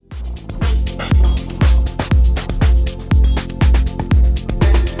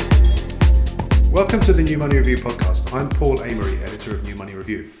Welcome to the New Money Review podcast. I'm Paul Amery, editor of New Money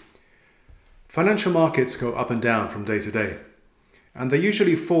Review. Financial markets go up and down from day to day, and they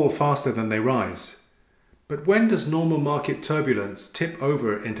usually fall faster than they rise. But when does normal market turbulence tip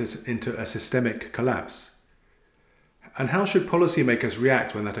over into a systemic collapse? And how should policymakers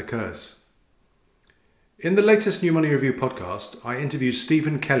react when that occurs? In the latest New Money Review podcast, I interview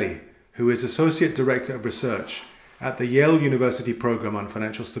Stephen Kelly, who is Associate Director of Research at the Yale University Programme on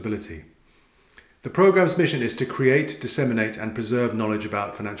Financial Stability. The programme's mission is to create, disseminate and preserve knowledge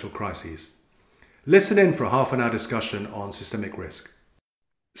about financial crises. Listen in for a half-an-hour discussion on systemic risk.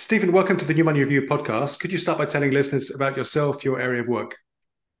 Stephen, welcome to the New Money Review podcast. Could you start by telling listeners about yourself, your area of work?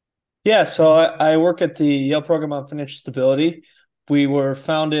 Yeah, so I work at the Yale Programme on Financial Stability. We were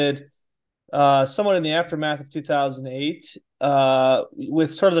founded somewhat in the aftermath of 2008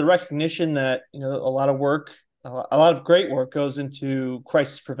 with sort of the recognition that, a lot of great work goes into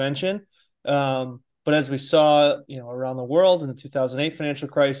crisis prevention. But as we saw, around the world in the 2008 financial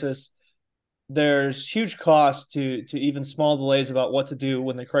crisis, there's huge cost to even small delays about what to do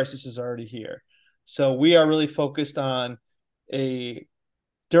when the crisis is already here. So we are really focused on a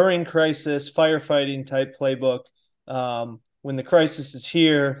during crisis firefighting type playbook. When the crisis is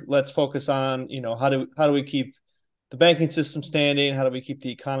here, let's focus on, how do we keep the banking system standing? How do we keep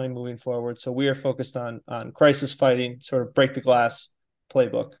the economy moving forward? So we are focused on crisis fighting, sort of break the glass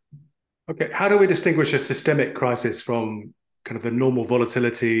playbook. Okay, how do we distinguish a systemic crisis from kind of the normal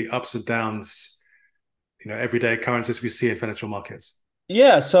volatility, ups and downs, everyday occurrences we see in financial markets?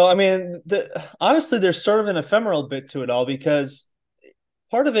 Yeah, so I mean, honestly, there's sort of an ephemeral bit to it all because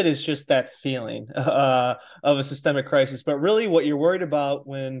part of it is just that feeling of a systemic crisis. But really, what you're worried about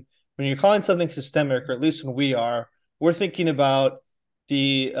when you're calling something systemic, or at least when we're thinking about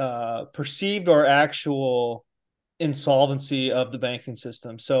the perceived or actual insolvency of the banking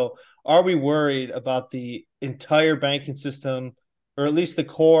system. So are we worried about the entire banking system, or at least the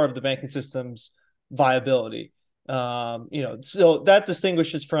core of the banking system's viability? So that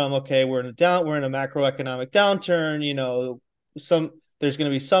distinguishes from, okay, we're in a macroeconomic downturn, there's going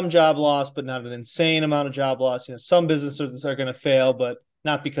to be some job loss, but not an insane amount of job loss. Some businesses are going to fail, but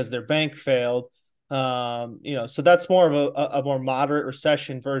not because their bank failed. So that's more of a more moderate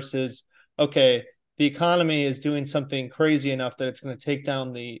recession versus, okay, the economy is doing something crazy enough that it's going to take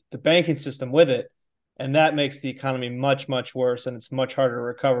down the banking system with it. And that makes the economy much, much worse, and it's much harder to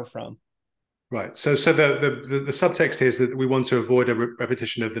recover from. Right. So the subtext is that we want to avoid a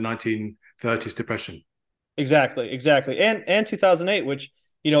repetition of the 1930s depression. Exactly. And 2008, which,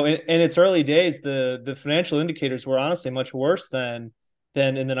 in its early days, the financial indicators were honestly much worse than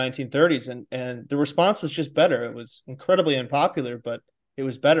in the 1930s. And the response was just better. It was incredibly unpopular, but it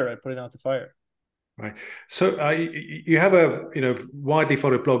was better at putting out the fire. Right. So you have a widely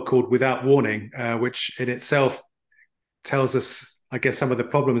followed blog called Without Warning, which in itself tells us, I guess, some of the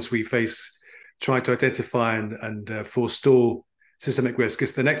problems we face trying to identify and forestall systemic risk.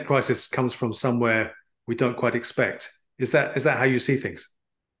 Is the next crisis comes from somewhere we don't quite expect. Is that how you see things?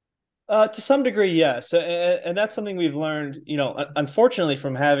 To some degree, yes, and that's something we've learned. Unfortunately,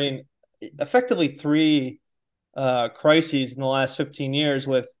 from having effectively three crises in the last 15 years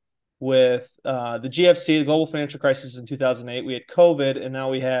with the GFC, the global financial crisis in 2008. We had COVID, and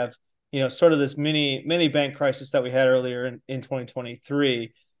now we have sort of this mini bank crisis that we had earlier in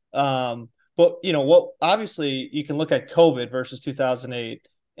 2023. But what obviously you can look at COVID versus 2008.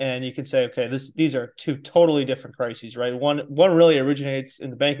 And you can say, okay, these are two totally different crises, right? One really originates in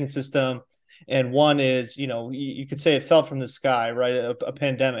the banking system, and one is, you could say it fell from the sky, right? A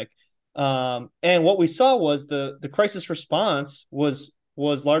pandemic. And what we saw was the crisis response was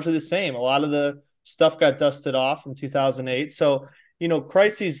largely the same. A lot of the stuff got dusted off from 2008. So,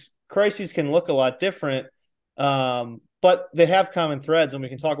 crises can look a lot different, but they have common threads, and we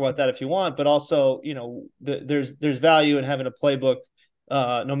can talk about that if you want. But also, there's value in having a playbook.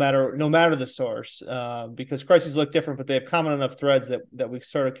 No matter the source, because crises look different, but they have common enough threads that we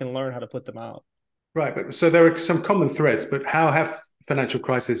sort of can learn how to put them out. Right, but so there are some common threads, but how have financial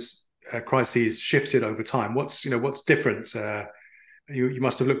crises shifted over time? What's different? You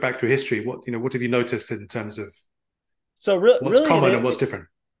must have looked back through history. What have you noticed in terms of what's really common and what's different?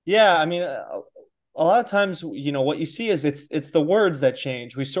 Yeah, I mean, a lot of times, what you see is it's the words that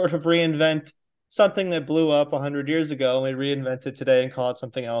change. We sort of reinvent something that blew up 100 years ago, and we reinvent it today and call it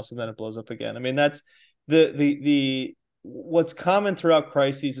something else, and then it blows up again. I mean, that's the what's common throughout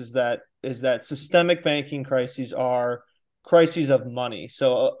crises is that systemic banking crises are crises of money.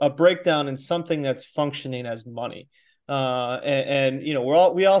 So a breakdown in something that's functioning as money. We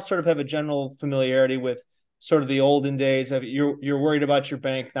all sort of have a general familiarity with sort of the olden days of you're worried about your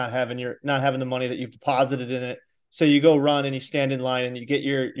bank not having the money that you've deposited in it. So you go run and you stand in line and you get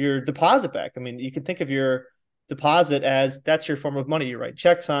your deposit back. I mean, you can think of your deposit as that's your form of money. You write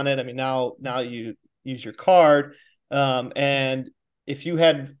checks on it. I mean, now you use your card. And if you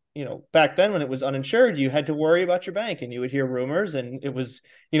had, back then when it was uninsured, you had to worry about your bank and you would hear rumors, and it was,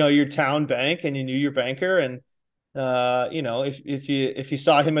 your town bank and you knew your banker. And if you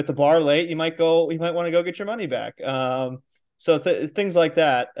saw him at the bar late, you might want to go get your money back. So things like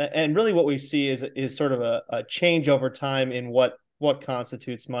that. And really what we see is sort of a change over time in what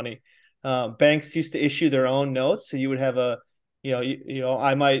constitutes money. Banks used to issue their own notes. So you would have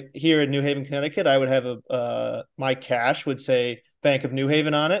I might, here in New Haven, Connecticut, I would have my cash would say Bank of New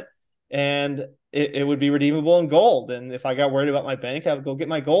Haven on it, and it would be redeemable in gold. And if I got worried about my bank, I would go get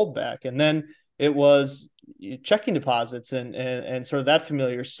my gold back. And then it was checking deposits and sort of that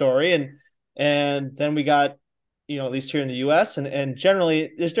familiar story. And then we got, at least here in the US, and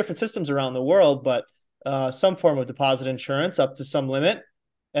generally there's different systems around the world, but some form of deposit insurance up to some limit.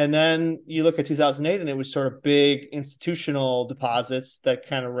 And then you look at 2008 and it was sort of big institutional deposits that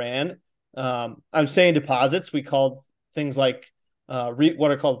kind of ran. I'm saying deposits, we called things like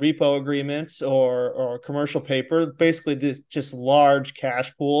what are called repo agreements or commercial paper, basically just large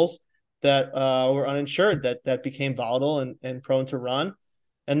cash pools that were uninsured that became volatile and prone to run.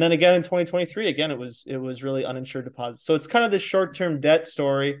 And then again in 2023, again, it was really uninsured deposits. So it's kind of this short-term debt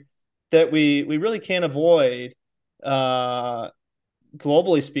story that we really can't avoid.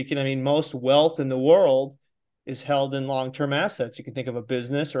 Globally speaking, I mean, most wealth in the world is held in long-term assets. You can think of a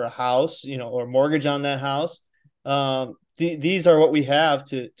business or a house, or a mortgage on that house. These are what we have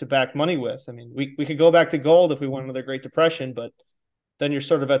to back money with. I mean, we could go back to gold if we want another Great Depression, but then you're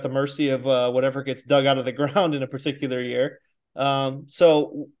sort of at the mercy of whatever gets dug out of the ground in a particular year.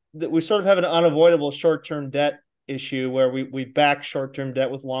 So we sort of have an unavoidable short-term debt issue where we back short-term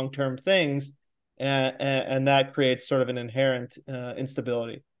debt with long-term things, and that creates sort of an inherent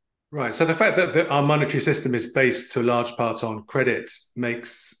instability. Right. So the fact that our monetary system is based to large parts on credit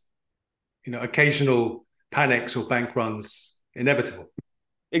makes, occasional panics or bank runs inevitable.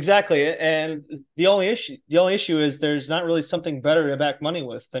 Exactly. And the only issue is there's not really something better to back money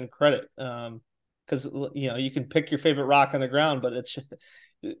with than credit. Because you can pick your favorite rock on the ground, but it's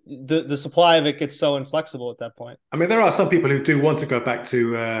the supply of it gets so inflexible at that point. I mean, there are some people who do want to go back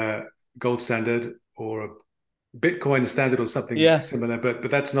to gold standard or a Bitcoin standard or something similar, but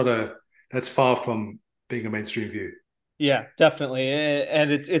that's far from being a mainstream view. Yeah, definitely.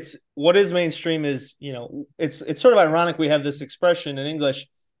 And it's what is mainstream is, it's sort of ironic we have this expression in English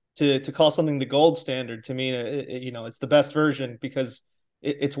to call something the gold standard to mean it's the best version, because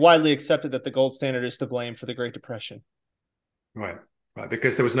it's widely accepted that the gold standard is to blame for the Great Depression. Right,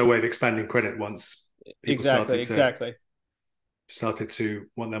 because there was no way of expanding credit once people started to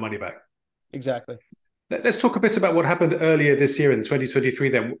want their money back. Exactly. Let's talk a bit about what happened earlier this year in 2023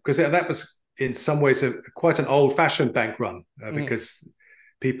 then, because that was in some ways quite an old-fashioned bank run, because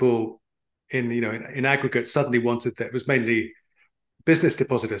people in aggregate suddenly wanted that. It was mainly business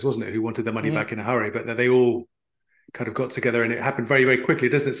depositors, wasn't it, who wanted their money back in a hurry, but they all kind of got together, and it happened very, very quickly,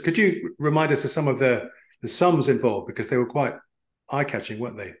 doesn't it? Could you remind us of some of the sums involved, because they were quite eye-catching,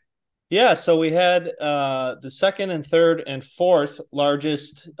 weren't they? Yeah, so we had the second and third and fourth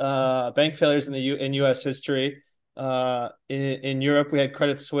largest bank failures in U.S. history. In Europe, we had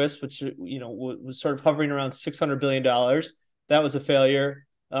Credit Suisse, which was sort of hovering around $600 billion. That was a failure.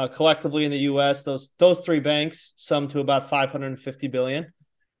 Collectively in the U.S., those three banks summed to about $550 billion.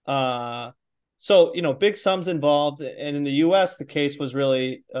 So big sums involved. And in the U.S., the case was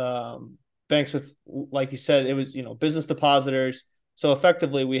really banks with, like you said, it was business depositors. So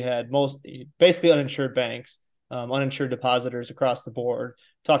effectively, we had basically uninsured banks, uninsured depositors across the board,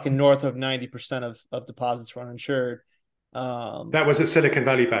 talking north of 90% of deposits were uninsured. That was at Silicon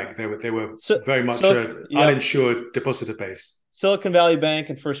Valley Bank. They were very much an uninsured depositor base. Silicon Valley Bank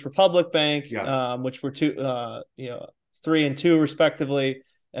and First Republic Bank, which were 3 and 2 respectively,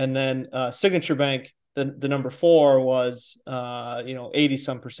 and then Signature Bank, the number 4 was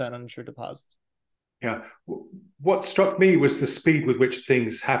 80-some% uninsured deposits. Yeah. What struck me was the speed with which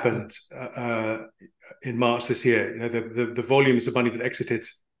things happened in March this year. The volumes of money that exited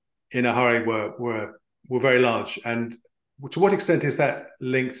in a hurry were very large. And to what extent is that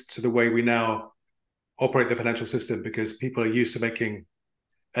linked to the way we now operate the financial system? Because people are used to making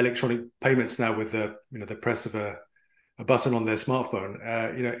electronic payments now with the press of a button on their smartphone.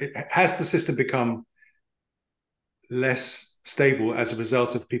 Has the system become less stable as a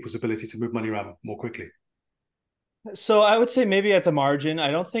result of people's ability to move money around more quickly? So I would say maybe at the margin.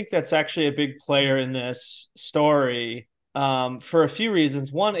 I don't think that's actually a big player in this story, for a few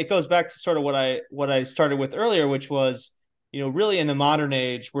reasons. One, it goes back to sort of what I started with earlier, which was, really in the modern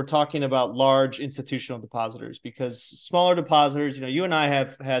age, we're talking about large institutional depositors because smaller depositors, you and I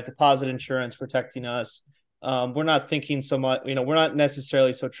have had deposit insurance protecting us. We're not thinking so much, we're not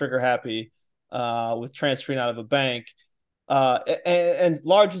necessarily so trigger happy with transferring out of a bank. And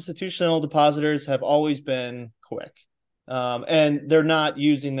large institutional depositors have always been quick. And they're not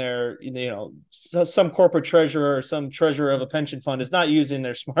using some corporate treasurer or some treasurer of a pension fund is not using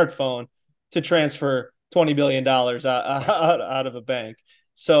their smartphone to transfer $20 billion Right. out of a bank.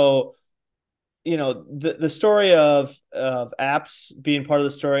 So, the story of apps being part of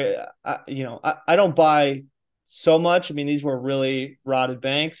the story, I don't buy so much. I mean, these were really rotted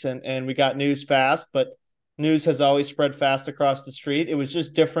banks, and we got news fast, but news has always spread fast across the street. It was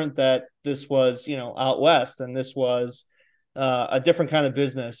just different that this was, out west, and this was a different kind of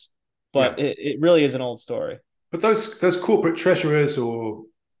business, Yeah. but it really is an old story. But those corporate treasurers or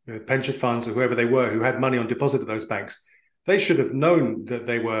pension funds or whoever they were who had money on deposit at those banks, they should have known that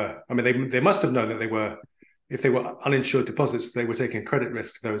they were. I mean, they must have known that they were. If they were uninsured deposits, they were taking credit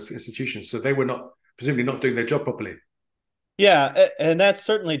risk. Those institutions, so they were not presumably not doing their job properly. Yeah, and that's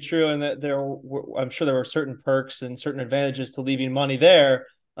certainly true. And that I'm sure there were certain perks and certain advantages to leaving money there.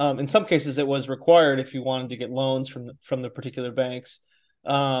 In some cases, it was required if you wanted to get loans from the particular banks.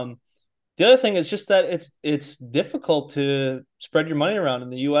 Um, the other thing is just that it's difficult to spread your money around in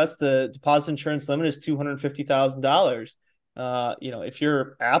the U.S. The deposit insurance limit is $250,000. If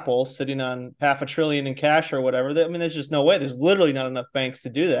you're Apple sitting on half a trillion in cash or whatever, I mean, there's just no way. There's literally not enough banks to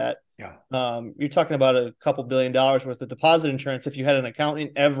do that. Yeah. You're talking about a couple $1 billion worth of deposit insurance if you had an account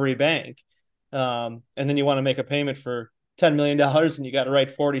in every bank. And then you want to make a payment for $10 million and you got to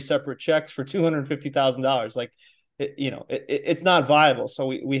write 40 separate checks for $250,000. Like, it's not viable. So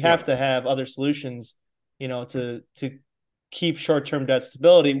we have Yeah. to have other solutions, to keep short term debt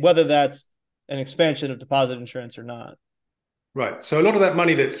stability, whether that's an expansion of deposit insurance or not. Right. So a lot of that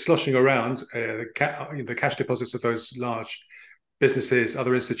money that's sloshing around, the cash deposits of those large businesses,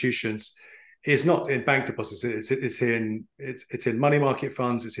 other institutions, is not in bank deposits. It's in money market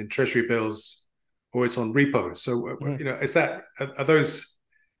funds, it's in treasury bills, or it's on repo. So Mhm. is that are those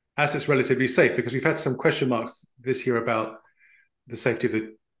assets relatively safe? Because we've had some question marks this year about the safety of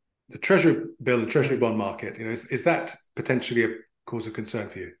the treasury bill and treasury Mhm. bond market. Is that potentially a cause of concern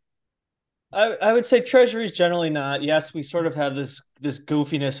for you? I would say treasuries generally not. Yes, we sort of have this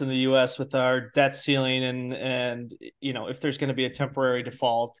goofiness in the US with our debt ceiling and if there's going to be a temporary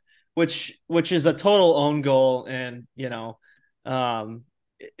default, which is a total own goal and um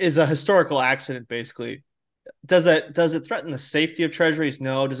is a historical accident basically. Does it threaten the safety of treasuries?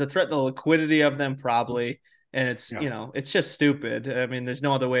 No. Does it threaten the liquidity of them? Probably. And Yeah. it's just stupid. I mean, there's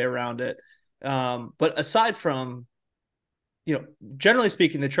no other way around it. But aside from generally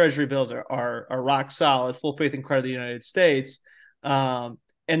speaking, the treasury bills are rock solid, full faith and credit of the United States. And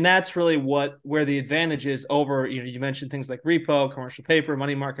that's really where the advantage is over, you mentioned things like repo, commercial paper,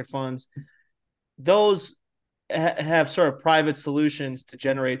 money market funds. Those have sort of private solutions to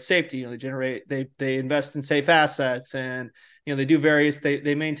generate safety. They invest in safe assets and they do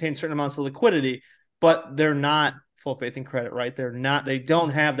they maintain certain amounts of liquidity, but they're not full faith and credit, right? They don't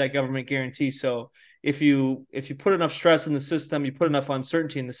have that government guarantee. So if you put enough stress in the system, you put enough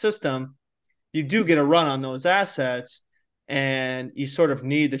uncertainty in the system, you do get a run on those assets, and you sort of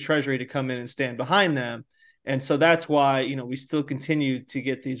need the treasury to come in and stand behind them. And so that's why we still continue to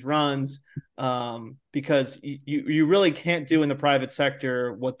get these runs, because you really can't do in the private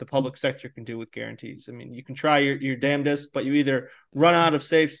sector what the public sector can do with guarantees. I mean, you can try your damnedest, but you either run out of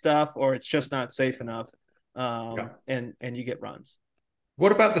safe stuff or it's just not safe enough, Yeah. and you get runs.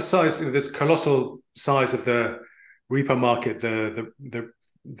 What about the size, this colossal size of the repo market, the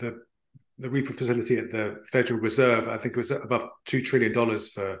the repo facility at the Federal Reserve? I think it was above $2 trillion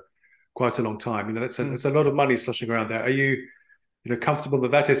for quite a long time. That's a lot of money sloshing around there. Are you comfortable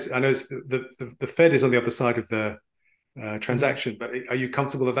that that is? I know the Fed is on the other side of the Mm-hmm. transaction, but are you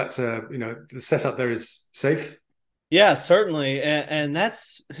comfortable that that's the setup there is safe? Yeah, certainly, and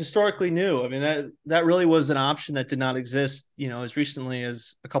that's historically new. I mean, that really was an option that did not exist, as recently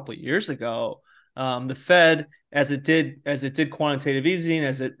as a couple of years ago. The Fed, as it did quantitative easing,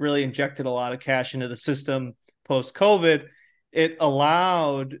 as it really injected a lot of cash into the system post COVID, it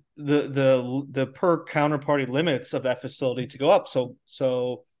allowed the per counterparty limits of that facility to go up.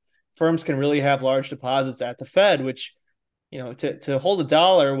 So firms can really have large deposits at the Fed, which to hold a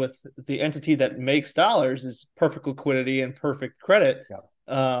dollar with the entity that makes dollars is perfect liquidity and perfect credit. Yeah.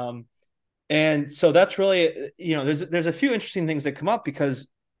 Um, And so that's really, there's a few interesting things that come up because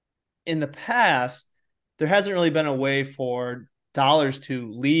in the past, there hasn't really been a way for dollars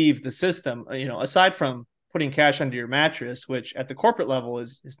to leave the system, aside from putting cash under your mattress, which at the corporate level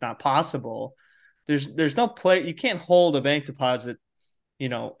is not possible. There's no play. You can't hold a bank deposit,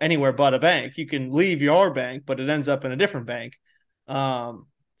 anywhere but a bank. You can leave your bank, but it ends up in a different bank.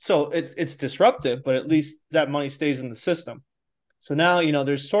 So it's disruptive, but at least that money stays in the system. So now,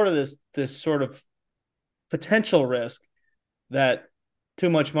 there's sort of this sort of potential risk that too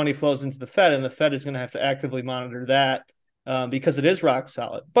much money flows into the Fed, and the Fed is going to have to actively monitor that because it is rock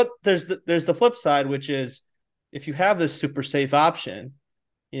solid. But there's the flip side, which is if you have this super safe option,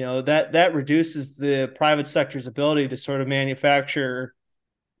 that reduces the private sector's ability to sort of manufacture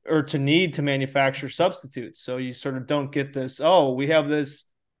or to need to manufacture substitutes. So you sort of don't get this, oh, we have this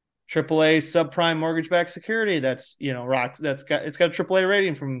AAA subprime mortgage-backed security that's it's got a AAA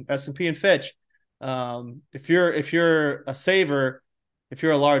rating from S&P and Fitch. If you're a saver, if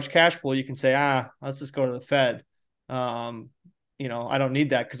you're a large cash pool, you can say, let's just go to the Fed. I don't need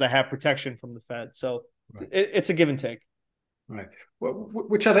that because I have protection from the Fed. So right. It's a give and take. Right. Well,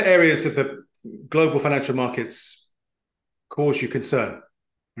 which other areas of the global financial markets cause you concern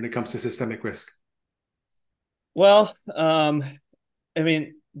when it comes to systemic risk? Well,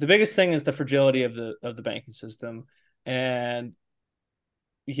 the biggest thing is the fragility of the banking system, and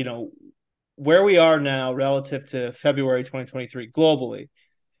where we are now relative to February 2023 globally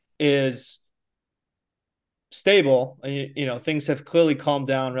is stable. Things have clearly calmed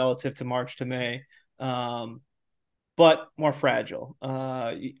down relative to March to May, but more fragile.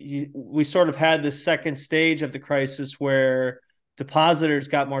 We sort of had this second stage of the crisis where depositors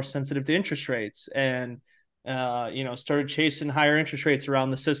got more sensitive to interest rates and started chasing higher interest rates around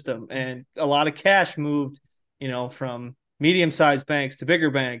the system, and a lot of cash moved, from medium-sized banks to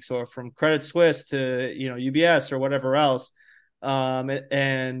bigger banks, or from Credit Suisse to UBS or whatever else.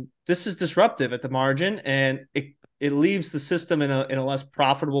 And this is disruptive at the margin, and it leaves the system in a less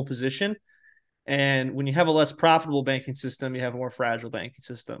profitable position. And when you have a less profitable banking system, you have a more fragile banking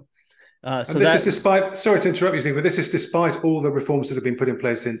system. So this is despite, sorry to interrupt you, Steve, but this is despite all the reforms that have been put in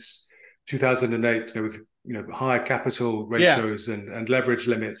place since 2008, with higher capital ratios and leverage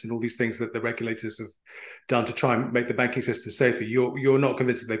limits and all these things that the regulators have done to try and make the banking system safer. You're not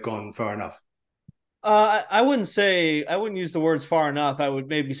convinced that they've gone far enough? I wouldn't use the words far enough. I would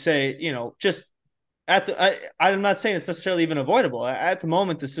maybe say, just I'm not saying it's necessarily even avoidable. At the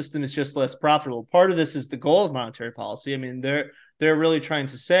moment, the system is just less profitable. Part of this is the goal of monetary policy. I mean, they're really trying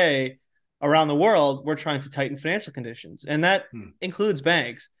to say around the world, we're trying to tighten financial conditions, and that includes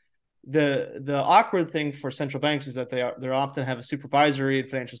banks. The awkward thing for central banks is that they often have a supervisory and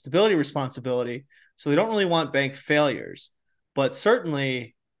financial stability responsibility, so they don't really want bank failures. But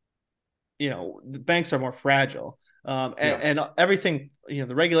certainly, the banks are more fragile, and everything.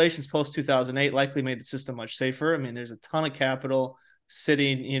 The regulations post 2008 likely made the system much safer. I mean, there's a ton of capital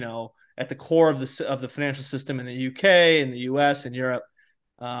sitting, at the core of the financial system in the UK, in the US, and Europe.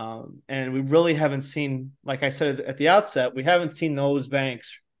 And we really haven't seen, like I said at the outset, we haven't seen those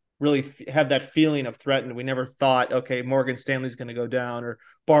banks really have that feeling of threatened. We never thought, okay, Morgan Stanley's going to go down or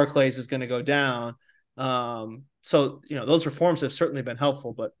Barclays is going to go down. So, those reforms have certainly been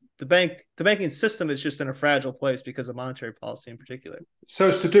helpful, but the banking system is just in a fragile place because of monetary policy in particular. So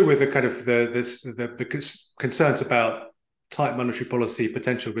it's to do with the kind of the concerns about tight monetary policy,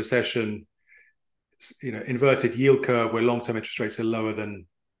 potential recession, inverted yield curve where long-term interest rates are lower than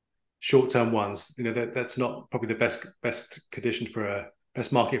short-term ones. That's not probably the best condition for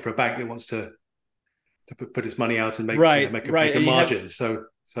best market for a bank that wants to put its money out and make a margin.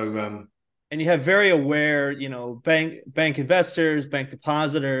 And you have very aware, bank investors, bank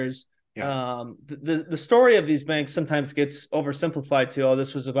depositors. Yeah. The story of these banks sometimes gets oversimplified to, oh,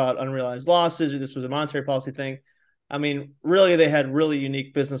 this was about unrealized losses or this was a monetary policy thing. I mean, really, they had really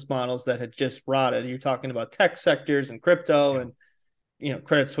unique business models that had just rotted. You're talking about tech sectors and crypto, and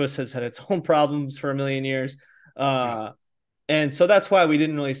Credit Suisse has had its own problems for a million years. And so that's why we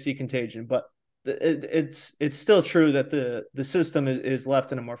didn't really see contagion. But it's still true that the system is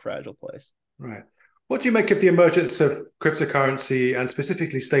left in a more fragile place. Right. What do you make of the emergence of cryptocurrency and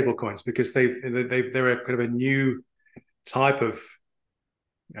specifically stablecoins? Because they're a kind of a new type of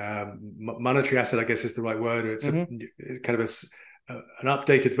monetary asset, I guess is the right word. It's a kind of an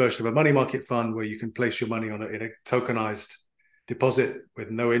updated version of a money market fund where you can place your money in a tokenized deposit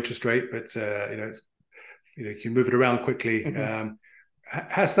with no interest rate, but you can move it around quickly.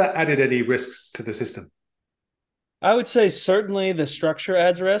 Has that added any risks to the system? I would say certainly the structure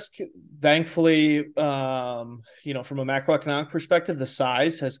adds risk. Thankfully, from a macroeconomic perspective, the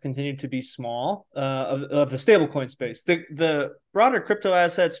size has continued to be small of the stablecoin space. The broader crypto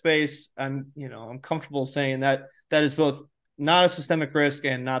asset space, I'm comfortable saying that that is both not a systemic risk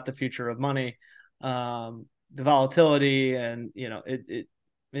and not the future of money. The volatility and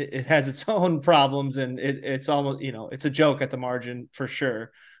it has its own problems, and it's almost it's a joke at the margin for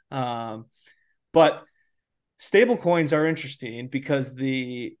sure. But stable coins are interesting because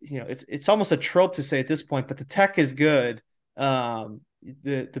it's almost a trope to say at this point, but the tech is good.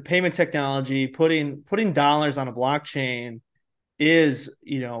 The payment technology, putting dollars on a blockchain is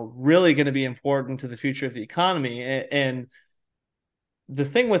really going to be important to the future of the economy. And the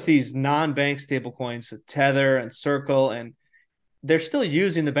thing with these non-bank stable coins, Tether and Circle, and they're still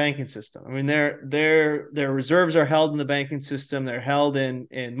using the banking system. I mean, their reserves are held in the banking system. They're held in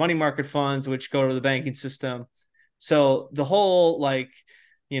money market funds, which go to the banking system. So the whole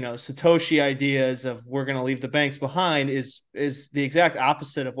Satoshi ideas of we're going to leave the banks behind is the exact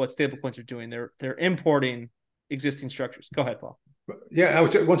opposite of what stablecoins are doing. They're importing existing structures. Go ahead, Paul. Yeah,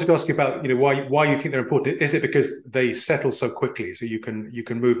 wanted to ask you about why you think they're important. Is it because they settle so quickly, so you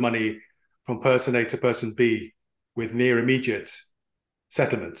can move money from person A to person B with near immediate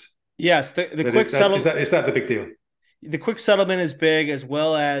settlement? Yes, the But quick settlement. is that the big deal? The quick settlement is big, as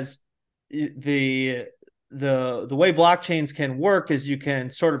well as the the way blockchains can work is you can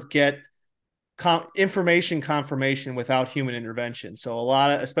sort of get information confirmation without human intervention. So a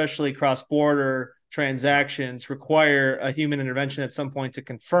lot of, especially cross-border transactions, require a human intervention at some point to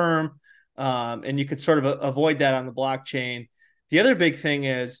confirm, and you could sort of avoid that on the blockchain. The other big thing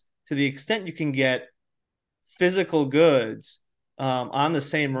is, to the extent you can get physical goods on the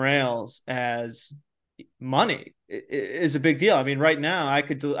same rails as money is a big deal. I mean, right now I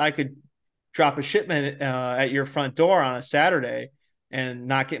could drop a shipment at your front door on a Saturday and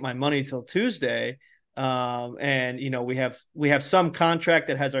not get my money till Tuesday. And we have some contract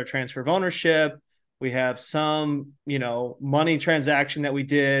that has our transfer of ownership. We have some money transaction that we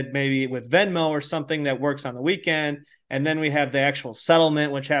did maybe with Venmo or something that works on the weekend, and then we have the actual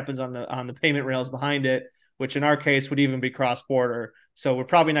settlement, which happens on the payment rails behind it, which in our case would even be cross border. So we're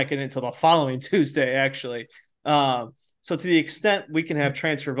probably not getting it until the following Tuesday, actually. So to the extent we can have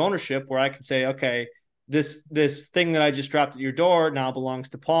transfer of ownership, where I can say, okay, this thing that I just dropped at your door now belongs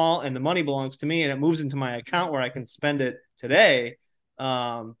to Paul, and the money belongs to me, and it moves into my account where I can spend it today.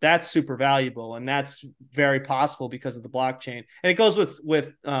 That's super valuable, and that's very possible because of the blockchain. And it goes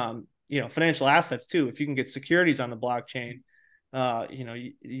with financial assets too. If you can get securities on the blockchain,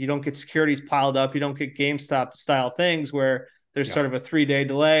 you don't get securities piled up. You don't get GameStop style things where there's sort of a 3-day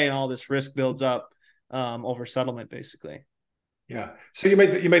delay and all this risk builds up over settlement, basically. Yeah. So you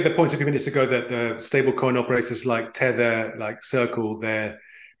made the point a few minutes ago that the stablecoin operators like Tether, like Circle, they're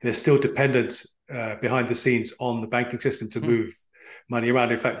still dependent behind the scenes on the banking system to move money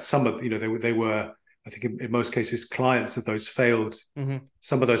around. In fact, some of they were, I think in most cases, clients of those failed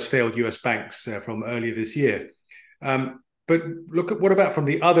some of those failed US banks from earlier this year. But look at what about from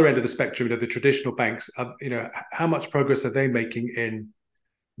the other end of the spectrum, the traditional banks? How much progress are they making in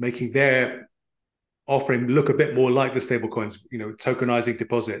making their offering look a bit more like the stablecoins? Tokenizing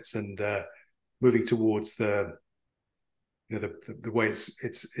deposits and moving towards the way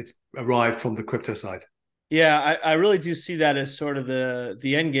it's arrived from the crypto side. Yeah, I really do see that as sort of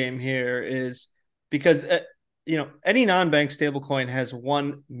the end game here, is because any non-bank stablecoin has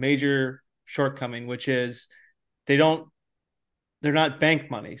one major shortcoming, which is they're not bank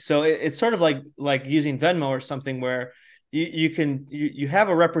money. So it's sort of like using Venmo or something, where you have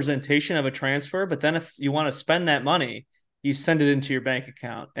a representation of a transfer, but then if you want to spend that money, you send it into your bank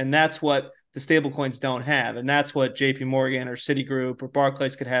account, and that's what the stable coins don't have, and that's what JP Morgan or Citigroup or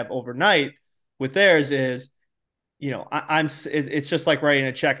Barclays could have overnight with theirs. Is it's just like writing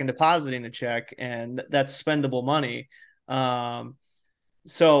a check and depositing a check, and that's spendable money.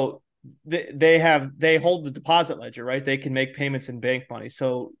 So they hold the deposit ledger, right? They can make payments in bank money.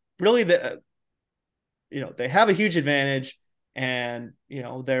 So really, they have a huge advantage, and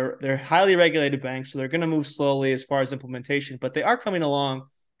they're highly regulated banks, so they're going to move slowly as far as implementation, but they are coming along.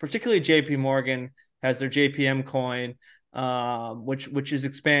 Particularly JP Morgan has their JPM coin, which is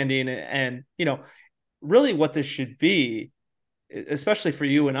expanding, and really what this should be, especially for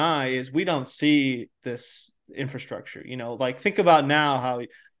you and I, is we don't see this infrastructure. Like, think about now how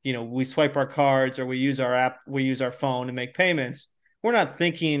we swipe our cards or we use our app, we use our phone to make payments. We're not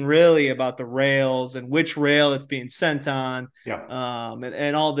thinking really about the rails and which rail it's being sent on,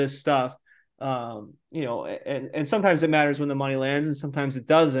 and all this stuff. And sometimes it matters when the money lands, and sometimes it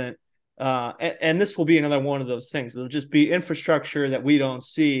doesn't. And this will be another one of those things. It'll just be infrastructure that we don't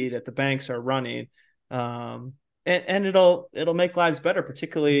see that the banks are running. And it'll make lives better,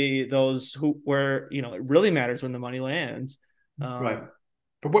 particularly those where it really matters when the money lands. Right.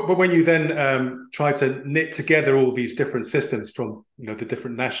 But when you then try to knit together all these different systems from the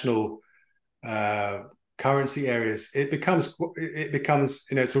different national currency areas, it becomes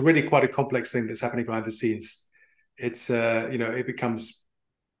it's already quite a complex thing that's happening behind the scenes. It's it becomes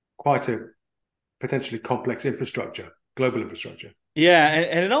quite a potentially complex infrastructure, global infrastructure. Yeah,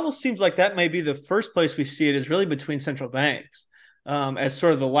 and it almost seems like that may be the first place we see it is really between central banks, as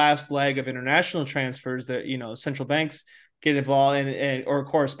sort of the last leg of international transfers that central banks get involved and or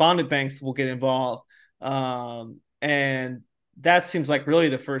correspondent banks will get involved, and that seems like really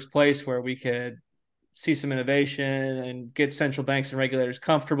the first place where we could see some innovation and get central banks and regulators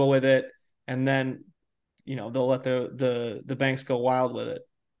comfortable with it, and then they'll let the banks go wild with it.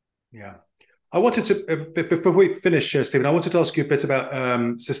 Yeah. I wanted to, before we finish, Stephen, I wanted to ask you a bit about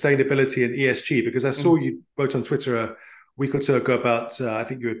sustainability and ESG, because I saw you wrote on Twitter a week or two ago about, I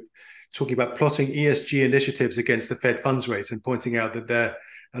think you were talking about plotting ESG initiatives against the Fed funds rate and pointing out that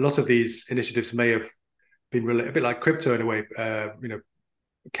a lot of these initiatives may have been a bit like crypto in a way,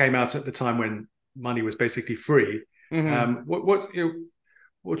 came out at the time when money was basically free. Mm-hmm. What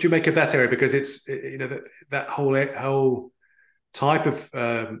do you make of that area? Because it's, that whole type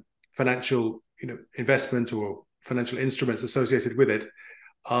of financial investment or financial instruments associated with it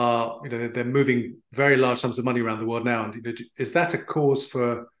are they're moving very large sums of money around the world now, and is that a cause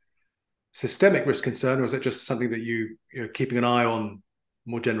for systemic risk concern, or is that just something that you're keeping an eye on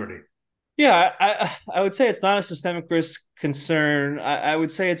more generally? Yeah, I would say it's not a systemic risk concern. I would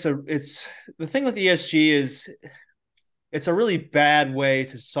say it's the thing with ESG is it's a really bad way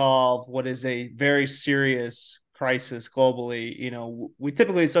to solve what is a very serious crisis globally. We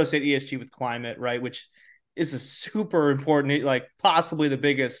typically associate ESG with climate, right? Which is a super important, like possibly the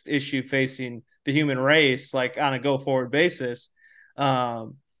biggest issue facing the human race, like on a go forward basis.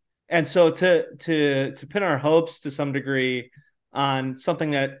 And so to pin our hopes to some degree on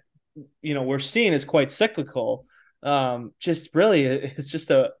something that we're seeing is quite cyclical, just really it's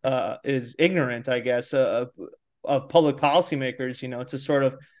just is ignorant, I guess, of public policymakers, to sort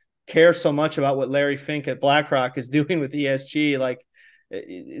of care so much about what Larry Fink at BlackRock is doing with ESG. Like,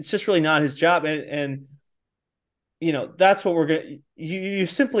 it's just really not his job. And that's what we're going to, you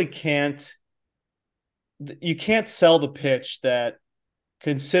simply can't sell the pitch that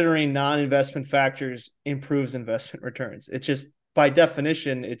considering non-investment factors improves investment returns. It just, by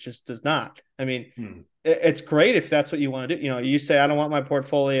definition, it just does not. I mean, it's great if that's what you want to do. You say, I don't want my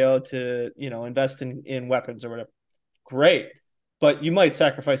portfolio to, invest in weapons or whatever. Great. But you might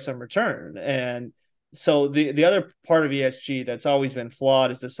sacrifice some return. And so the other part of ESG that's always been flawed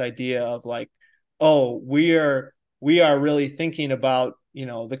is this idea of like, oh, we are really thinking about,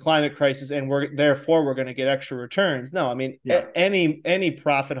 the climate crisis, and we're going to get extra returns. No, I mean, any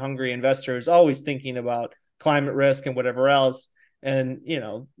profit hungry investor is always thinking about climate risk and whatever else. And,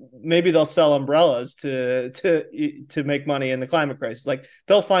 maybe they'll sell umbrellas to make money in the climate crisis. Like,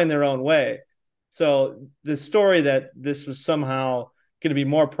 they'll find their own way. So the story that this was somehow going to be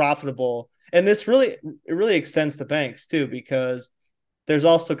more profitable, and it really extends to banks too, because there's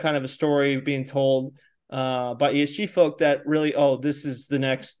also kind of a story being told by ESG folk that really, oh, this is the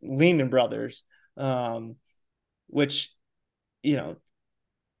next Lehman Brothers, which, the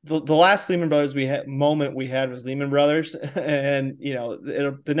last Lehman Brothers we had was Lehman Brothers, and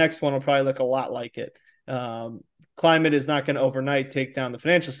the next one will probably look a lot like it. Climate is not going to overnight take down the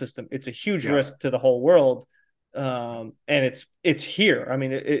financial system. It's a huge risk to the whole world, and it's here. I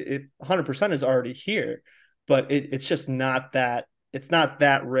mean, it 100% is already here, but it's just not that. It's not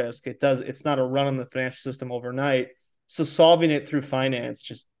that risk. It's not a run on the financial system overnight. So solving it through finance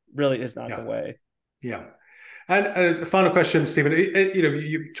just really is not the way. Yeah. And a final question, Stephen.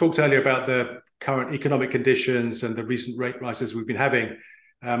 You talked earlier about the current economic conditions and the recent rate rises we've been having.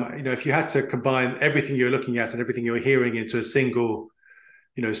 If you had to combine everything you're looking at and everything you're hearing into a single,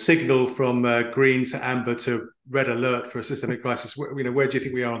 signal from green to amber to red alert for a systemic crisis, where do you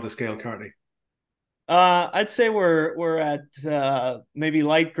think we are on the scale currently? I'd say we're at maybe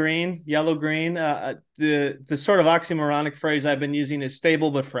light green, yellow green. The sort of oxymoronic phrase I've been using is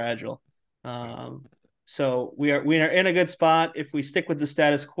stable but fragile. So we are in a good spot. If we stick with the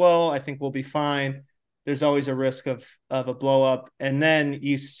status quo, I think we'll be fine. There's always a risk of a blow up, and then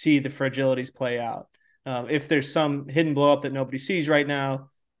you see the fragilities play out. If there's some hidden blow up that nobody sees right now,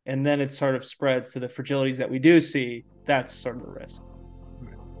 and then it sort of spreads to the fragilities that we do see, that's sort of the risk.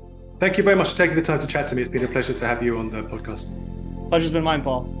 Thank you very much for taking the time to chat to me. It's been a pleasure to have you on the podcast. Pleasure's been mine,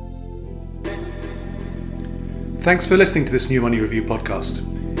 Paul. Thanks for listening to this New Money Review podcast.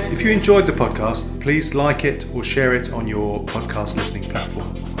 If you enjoyed the podcast, please like it or share it on your podcast listening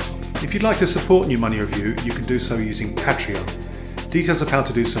platform. If you'd like to support New Money Review, you can do so using Patreon. Details of how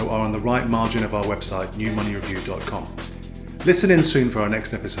to do so are on the right margin of our website, newmoneyreview.com. Listen in soon for our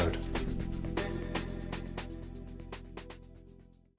next episode.